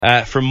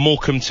From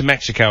Morecambe to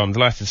Mexico. I'm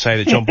delighted to say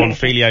that John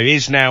Bonfiglio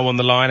is now on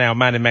the line, our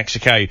man in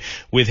Mexico,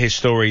 with his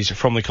stories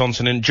from the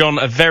continent. John,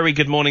 a very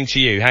good morning to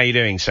you. How are you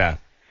doing, sir?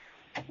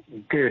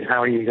 Good.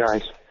 How are you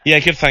guys? Yeah,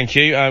 good, thank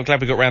you. I'm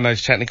glad we got around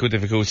those technical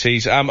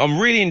difficulties. I'm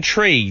really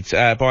intrigued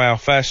by our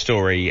first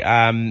story,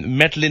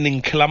 Medellin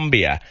in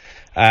Colombia.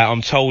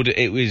 I'm told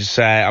it was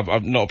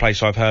not a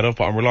place I've heard of,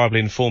 but I'm reliably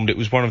informed it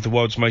was one of the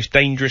world's most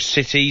dangerous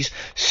cities,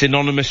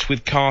 synonymous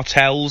with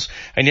cartels,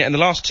 and yet in the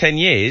last 10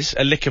 years,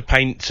 a lick of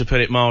paint, to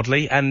put it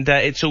mildly, and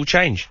it's all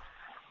changed.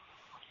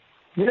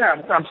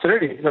 Yeah,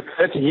 absolutely. Look,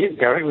 30 years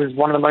ago, it was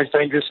one of the most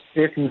dangerous,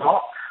 if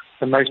not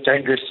the most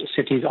dangerous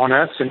cities on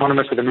earth,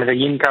 synonymous with the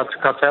Medellin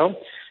cartel.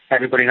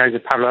 Everybody knows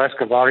of Pablo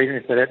Escobar, even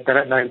if they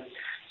don't know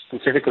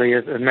specifically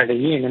of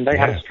Medellin, and they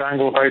had a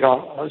stranglehold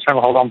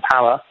on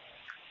power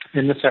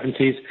in the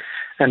 70s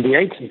and the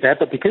 80s there,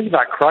 but because of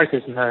that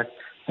crisis and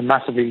the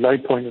massively low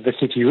point that the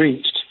city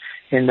reached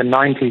in the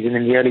 90s and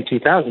in the early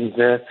 2000s,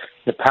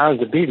 the powers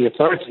that be, the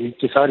authorities,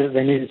 decided that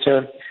they needed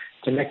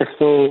to make a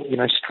full,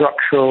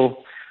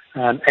 structural,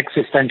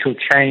 existential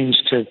change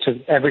to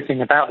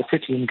everything about the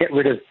city and get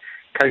rid of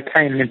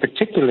cocaine, and in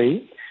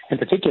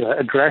particular,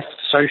 address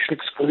social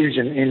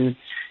exclusion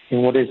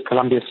in what is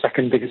Colombia's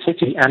second biggest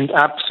city, and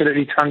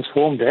absolutely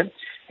transformed it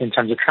in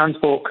terms of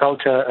transport,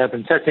 culture,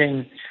 urban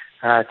setting,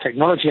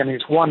 technology. I mean,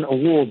 it's won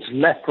awards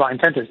left, right, and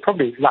centre. It's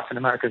probably Latin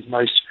America's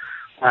most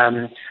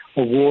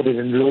awarded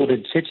and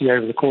lauded city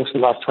over the course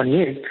of the last 20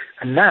 years.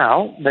 And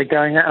now they're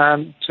going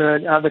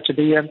to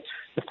be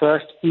the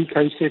first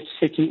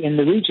eco-city in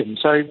the region.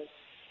 So,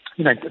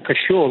 for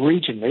sure,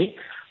 regionally,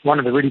 one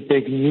of the really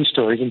big news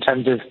stories in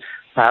terms of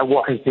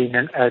what has been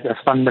a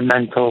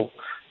fundamental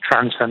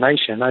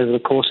transformation over the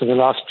course of the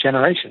last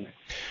generation.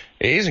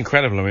 It is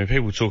incredible. I mean,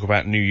 people talk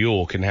about New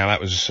York and how that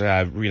was,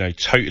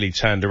 totally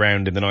turned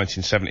around in the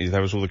 1970s.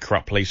 There was all the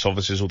corrupt police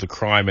officers, all the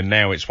crime, and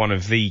now it's one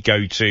of the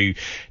go-to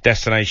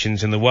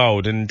destinations in the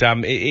world. And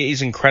it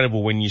is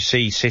incredible when you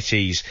see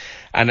cities,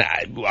 and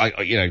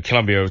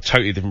Colombia, a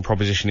totally different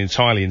proposition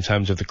entirely in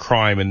terms of the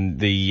crime and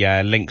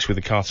the links with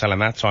the cartel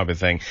and that type of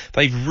thing.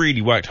 They've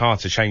really worked hard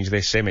to change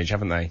this image,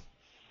 haven't they?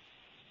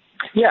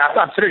 Yeah,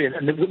 absolutely.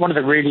 And one of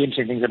the really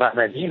interesting things about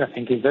Medellin, I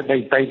think, is that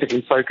they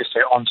basically focused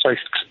it on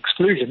social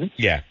exclusion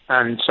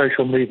and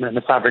social movement in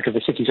the fabric of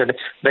the city. So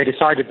they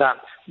decided that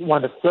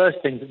one of the first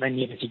things that they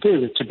needed to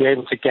do was to be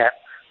able to get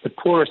the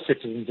poorest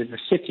citizens in the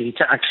city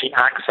to actually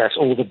access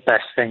all the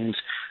best things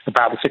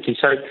about the city.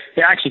 So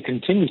it actually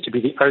continues to be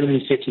the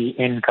only city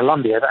in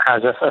Colombia that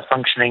has a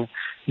functioning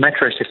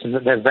metro system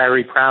that they're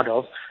very proud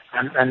of,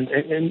 and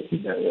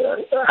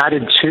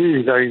added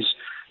to those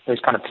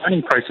kind of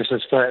planning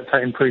processes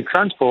for improved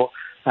transport.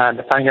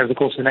 They're planning over the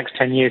course of the next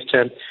 10 years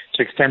to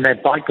extend their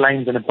bike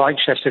lanes and a bike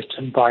share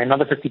system by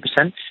another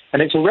 50%.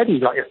 And it's already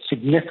like a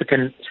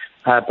significant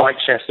bike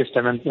share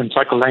system and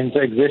cycle lanes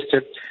that exist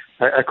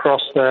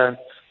across the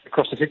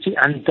city,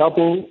 and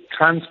double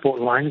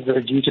transport lines that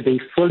are due to be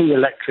fully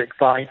electric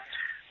by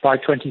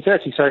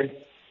 2030. So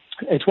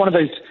it's one of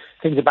those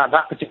things about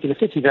that particular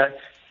city that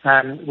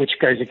which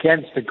goes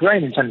against the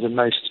grain in terms of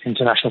most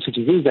international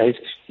cities these days,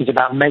 is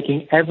about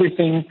making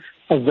everything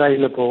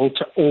available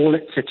to all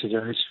its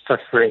citizens for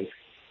free.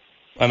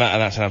 And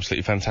that's an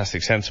absolutely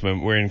fantastic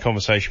sentiment. We're in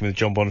conversation with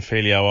John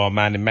Bonfiglio, our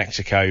man in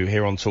Mexico,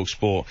 here on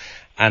talkSport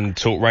and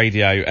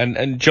talkRadio.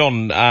 And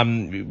John,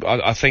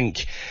 I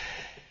think,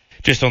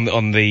 just on the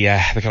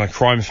kind of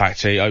crime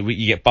factor,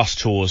 you get bus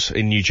tours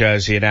in New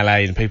Jersey and LA,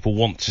 and people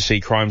want to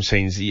see crime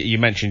scenes. You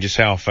mentioned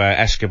yourself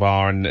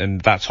Escobar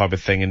and that type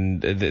of thing,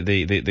 and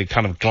the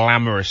kind of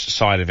glamorous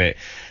side of it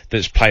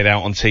that's played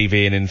out on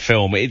TV and in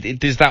film.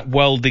 Does that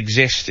world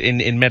exist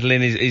in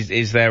Medellin?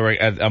 Is there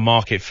a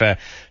market for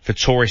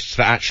tourists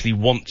that actually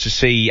want to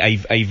see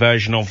a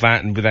version of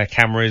that, and with their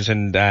cameras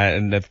and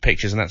the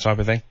pictures and that type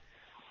of thing?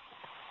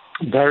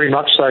 Very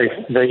much so.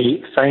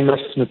 The famous,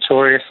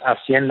 notorious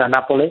Hacienda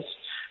Nápoles,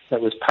 that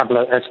was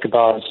Pablo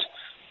Escobar's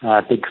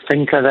big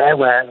finca there,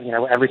 where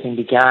everything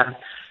began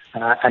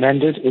and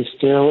ended, is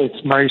still its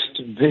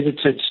most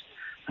visited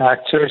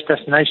tourist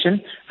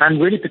destination,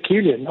 and really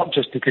peculiar, not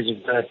just because of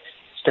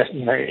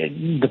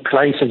the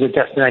place as a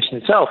destination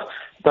itself,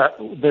 but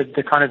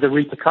the kind of the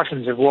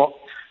repercussions of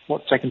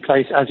what's taken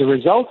place as a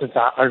result of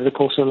that over the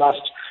course of the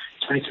last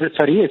 20 to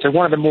 30 years. So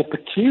one of the more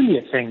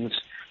peculiar things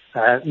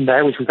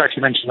there, which we've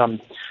actually mentioned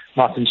on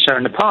Martin's show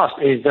in the past,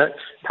 is that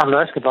Pablo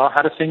Escobar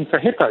had a thing for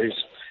hippos.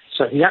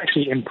 So he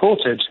actually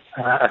imported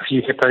a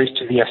few hippos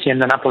to the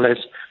Hacienda Nápoles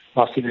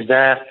whilst he was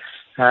there,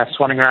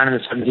 swanning around in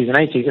the 70s and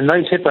 80s. And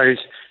those hippos,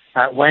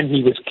 when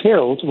he was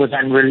killed, were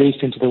then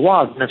released into the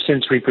wild and have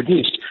since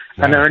reproduced.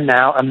 Wow. And they are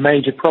now a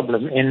major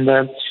problem in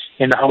the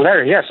whole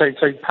area. Yeah,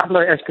 so Pablo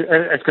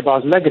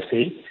Escobar's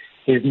legacy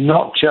is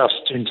not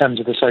just in terms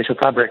of the social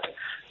fabric,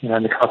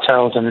 and the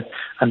cartels and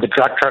the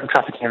drug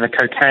trafficking and the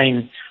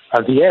cocaine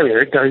of the area.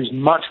 It goes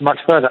much, much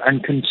further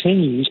and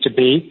continues to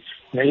be,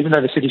 even though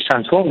the city's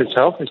transformed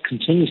itself, it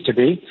continues to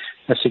be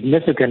a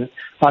significant,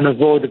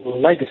 unavoidable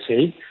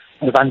legacy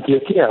of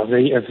Antioquia, of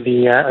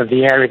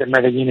the area that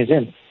Medellin is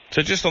in.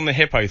 So just on the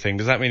hippo thing,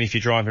 does that mean if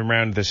you're driving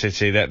around the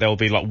city that there'll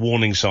be like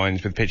warning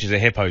signs with pictures of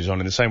hippos on,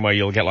 in the same way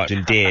you'll get like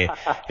deer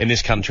in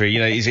this country? You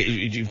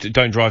know,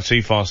 don't drive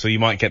too fast, or you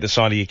might get the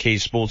side of your Kia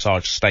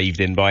Sportage staved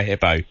in by a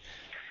hippo.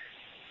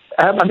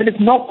 I mean, it's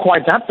not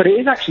quite that, but it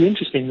is actually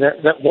interesting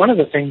that one of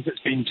the things that's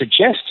been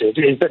suggested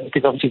is that,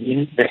 because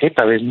obviously the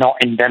hippo is not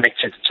endemic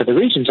to the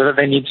region, so that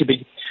they need to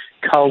be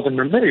culled and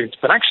removed.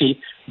 But actually,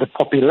 the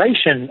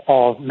population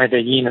of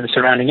Medellin and the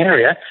surrounding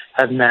area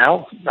have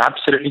now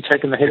absolutely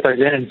taken the hippos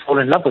in and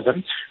fallen in love with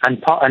them,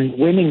 and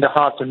winning the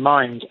hearts and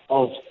minds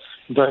of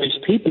those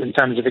people in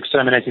terms of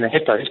exterminating the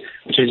hippos,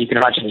 which, as you can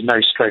imagine, is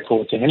no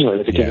straightforward thing anyway,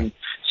 with the given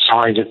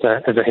size of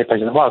the hippos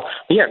in the wild.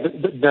 But yeah,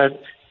 the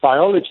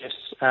biologists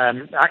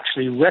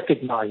actually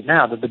recognise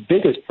now that the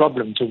biggest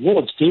problem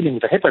towards dealing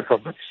with the hippo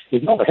problem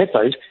is not the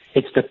hippos,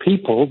 it's the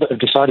people that have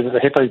decided that the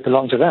hippos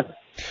belong to them.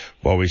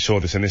 Well, we saw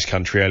this in this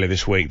country earlier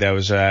this week. There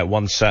was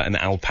one certain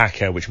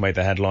alpaca which made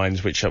the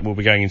headlines, which we'll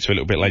be going into a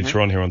little bit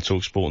later on here on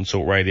talkSport and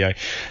Talk Radio.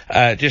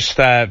 Just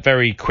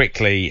very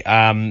quickly,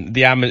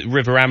 the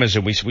River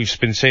Amazon, we've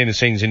been seeing the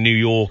scenes in New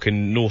York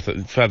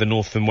and further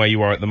north than where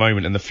you are at the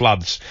moment, and the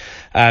floods.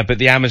 But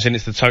the Amazon,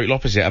 it's the total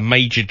opposite, a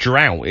major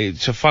drought.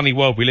 It's a funny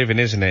world we live in,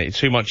 isn't it?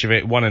 Too much of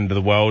it at one end of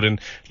the world and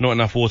not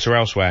enough water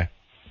elsewhere.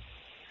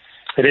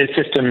 It is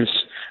systems.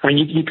 I mean,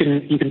 you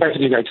can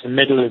basically go to the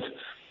middle of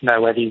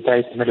nowhere these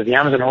days, the middle of the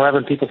Amazon or wherever,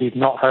 and people who've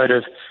not heard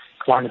of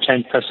climate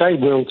change per se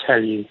will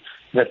tell you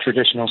that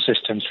traditional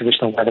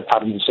weather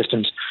patterns and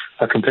systems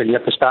are completely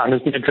up the spout. And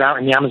there's been a drought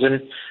in the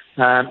Amazon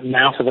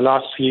now for the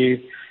last few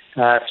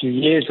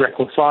years,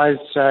 record fires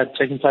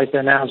taking place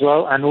there now as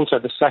well, and also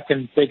the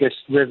second biggest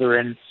river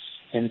in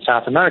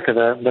South America,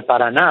 the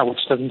Paraná, which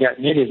doesn't get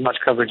nearly as much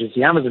coverage as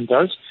the Amazon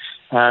does,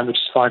 which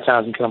is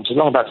 5,000 kilometers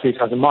long, about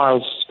 3,000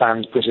 miles,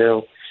 spans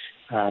Brazil,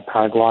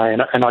 Paraguay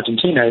and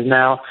Argentina, is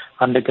now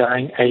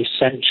undergoing a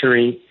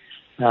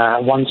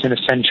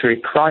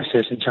once-in-a-century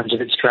crisis in terms of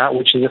its drought,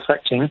 which is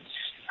affecting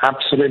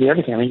absolutely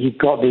everything. I mean, you've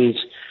got these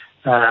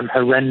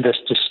horrendous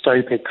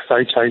dystopic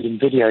photos and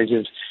videos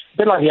of, a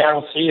bit like the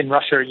Aral Sea in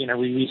Russia, you know,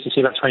 we used to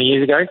see about 20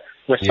 years ago,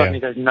 where suddenly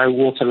there's no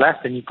water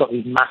left, and you've got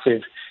these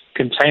massive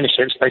container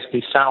ships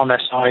basically sat on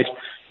their side,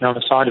 on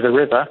the side of the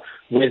river,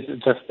 with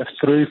the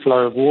through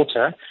flow of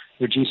water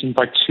reducing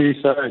by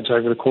 2/3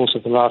 over the course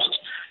of the last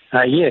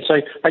year. So,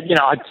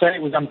 I'd say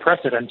it was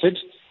unprecedented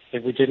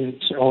if we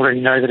didn't already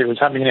know that it was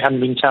happening. It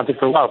hadn't been counted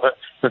for a while, but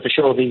for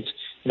sure these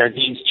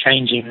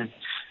changing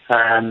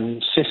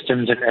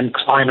systems and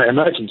climate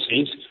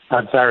emergencies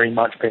are very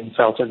much being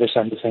felt at this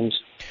end of things.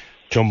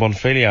 John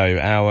Bonfiglio,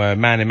 our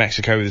man in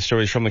Mexico with the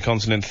stories from the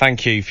continent.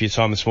 Thank you for your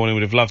time this morning.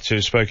 Would have loved to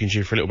have spoken to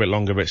you for a little bit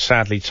longer, but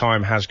sadly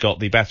time has got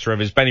the better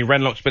of us. Benny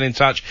Renlock's been in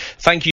touch. Thank you.